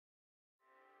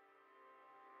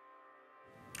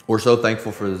We're so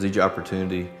thankful for the Zija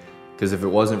opportunity, because if it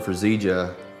wasn't for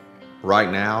Zija,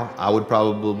 right now, I would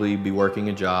probably be working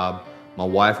a job, my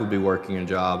wife would be working a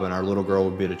job, and our little girl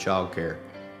would be at a child care.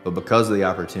 But because of the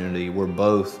opportunity, we're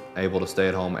both able to stay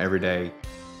at home every day.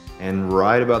 And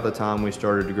right about the time we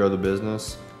started to grow the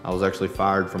business, I was actually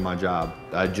fired from my job.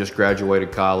 I just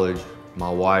graduated college. My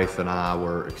wife and I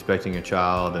were expecting a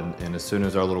child, and as soon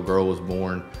as our little girl was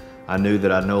born, I knew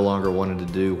that I no longer wanted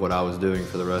to do what I was doing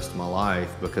for the rest of my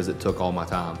life because it took all my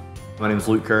time. My name is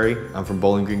Luke Curry. I'm from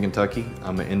Bowling Green, Kentucky.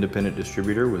 I'm an independent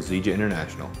distributor with Zija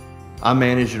International. I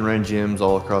managed and ran gyms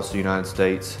all across the United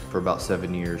States for about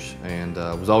 7 years, and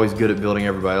was always good at building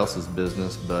everybody else's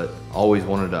business, but always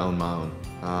wanted to own my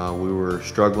own. We were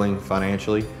struggling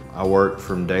financially. I worked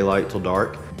from daylight till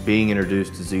dark. Being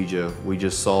introduced to Zija, we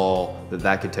just saw that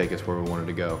that could take us where we wanted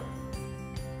to go.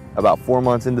 About 4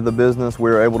 months into the business, we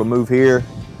were able to move here,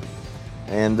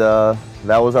 and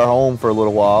that was our home for a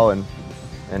little while.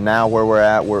 And now where we're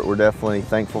at, we're definitely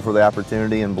thankful for the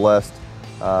opportunity and blessed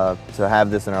to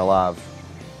have this in our lives.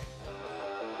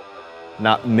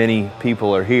 Not many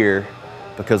people are here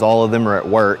because all of them are at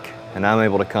work, and I'm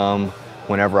able to come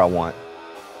whenever I want.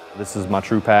 This is my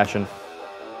true passion.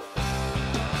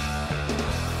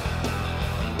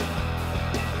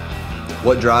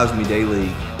 What drives me daily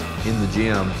in the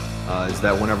gym is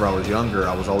that whenever I was younger,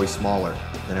 I was always smaller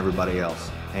than everybody else.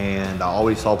 And I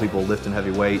always saw people lifting heavy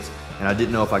weights, and I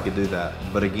didn't know if I could do that.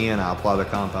 But again, I apply the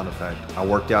compound effect. I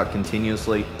worked out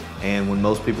continuously, and when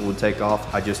most people would take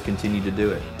off, I just continued to do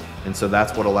it. And so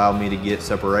that's what allowed me to get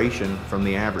separation from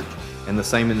the average. And the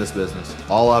same in this business.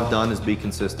 All I've done is be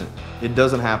consistent. It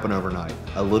doesn't happen overnight.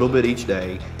 A little bit each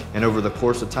day, and over the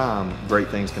course of time, great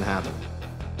things can happen.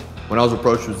 When I was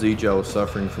approached with Zija, I was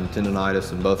suffering from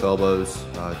tendonitis in both elbows,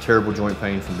 terrible joint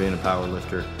pain from being a power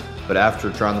lifter. But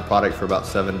after trying the product for about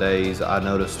 7 days, I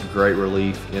noticed great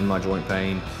relief in my joint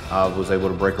pain. I was able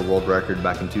to break a world record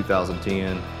back in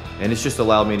 2010, and it's just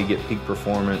allowed me to get peak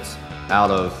performance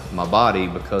out of my body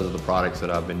because of the products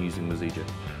that I've been using with Zija.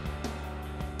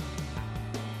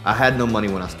 I had no money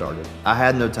when I started. I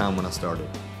had no time when I started.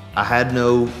 I had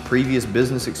no previous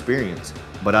business experience,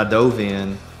 but I dove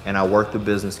in and I worked the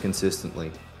business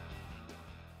consistently.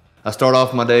 I start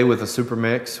off my day with a super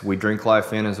mix. We drink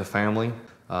life in as a family.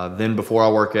 Then before I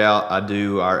work out, I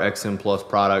do our XM Plus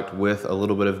product with a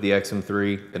little bit of the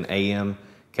XM3, an AM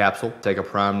capsule. Take a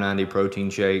Prime 90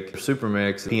 protein shake, super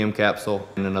mix, PM capsule,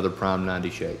 and another Prime 90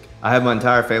 shake. I have my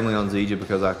entire family on Zija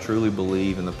because I truly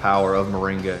believe in the power of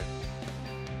Moringa.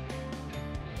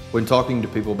 When talking to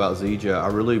people about Zija, I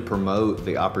really promote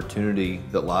the opportunity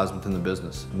that lies within the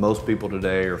business. Most people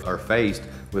today are faced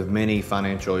with many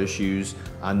financial issues.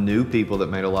 I knew people that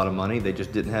made a lot of money, they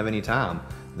just didn't have any time.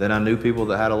 Then I knew people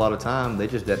that had a lot of time, they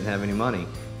just didn't have any money.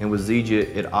 And with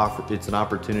Zija, it's an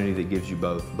opportunity that gives you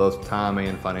both time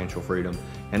and financial freedom.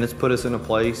 And it's put us in a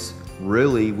place,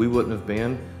 really, we wouldn't have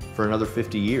been for another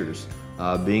 50 years.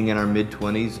 Being in our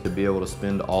mid-20s, to be able to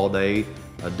spend all day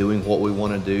doing what we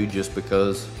want to do just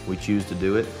because we choose to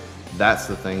do it, that's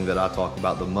the thing that I talk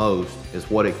about the most,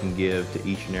 is what it can give to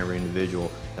each and every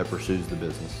individual that pursues the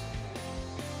business.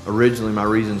 Originally, my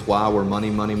reasons why were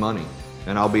money, money, money.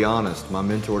 And I'll be honest, my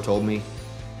mentor told me,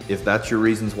 if that's your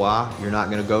reasons why, you're not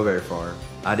going to go very far.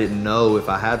 I didn't know if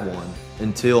I had one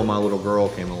until my little girl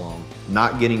came along.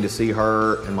 Not getting to see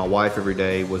her and my wife every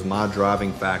day was my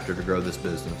driving factor to grow this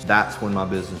business. That's when my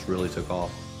business really took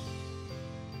off.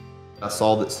 I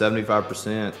saw that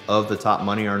 75% of the top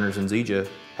money earners in Zija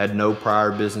had no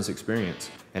prior business experience,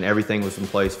 and everything was in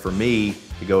place for me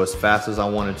to go as fast as I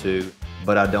wanted to,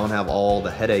 but I don't have all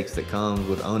the headaches that comes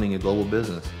with owning a global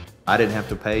business. I didn't have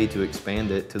to pay to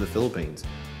expand it to the Philippines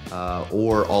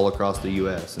or all across the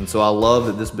US. And so I love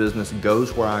that this business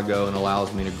goes where I go and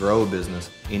allows me to grow a business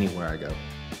anywhere I go.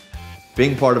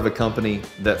 Being part of a company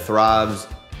that thrives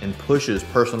and pushes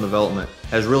personal development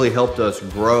has really helped us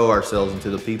grow ourselves into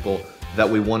the people that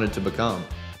we wanted to become.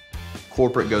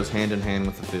 Corporate goes hand in hand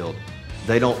with the field.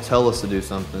 They don't tell us to do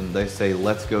something, they say,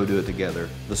 let's go do it together.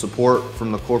 The support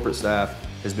from the corporate staff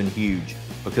has been huge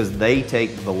because they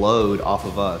take the load off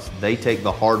of us. They take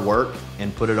the hard work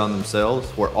and put it on themselves,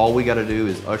 where all we gotta do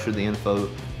is usher the info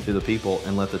to the people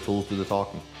and let the tools do the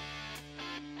talking.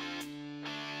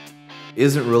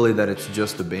 Isn't really that it's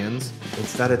just a Benz,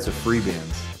 it's that it's a free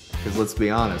Benz. Because let's be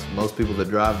honest, most people that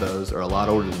drive those are a lot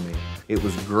older than me. It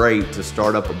was great to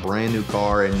start up a brand new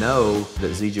car and know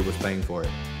that Zija was paying for it.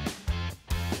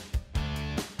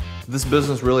 This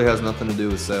business really has nothing to do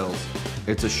with sales.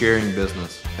 It's a sharing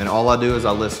business, and all I do is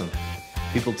I listen.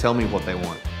 People tell me what they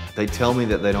want. They tell me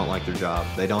that they don't like their job,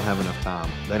 they don't have enough time.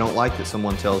 They don't like that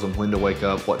someone tells them when to wake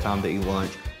up, what time to eat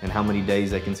lunch, and how many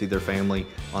days they can see their family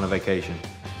on a vacation?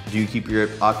 Do you keep your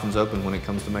options open when it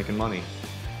comes to making money?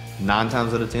 9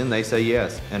 times out of 10, they say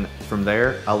yes. And from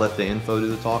there, I let the info do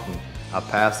the talking. I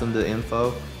pass them the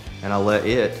info and I let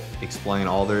it explain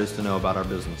all there is to know about our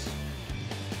business.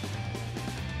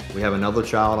 We have another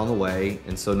child on the way,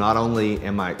 and so not only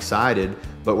am I excited,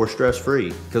 but we're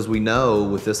stress-free because we know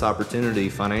with this opportunity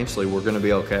financially we're gonna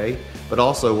be okay, but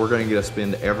also we're gonna get to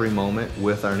spend every moment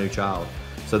with our new child.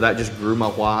 So that just grew my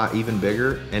why even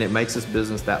bigger, and it makes this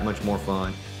business that much more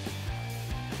fun.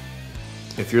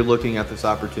 If you're looking at this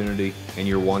opportunity and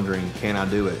you're wondering, can I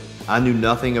do it? I knew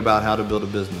nothing about how to build a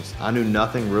business. I knew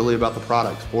nothing really about the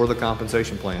products or the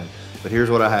compensation plan, but here's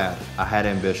what I had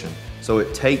ambition. So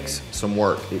it takes some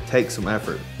work, it takes some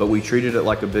effort, but we treated it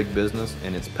like a big business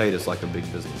and it's paid us like a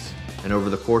big business. And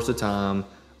over the course of time,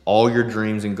 all your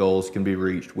dreams and goals can be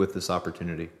reached with this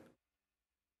opportunity.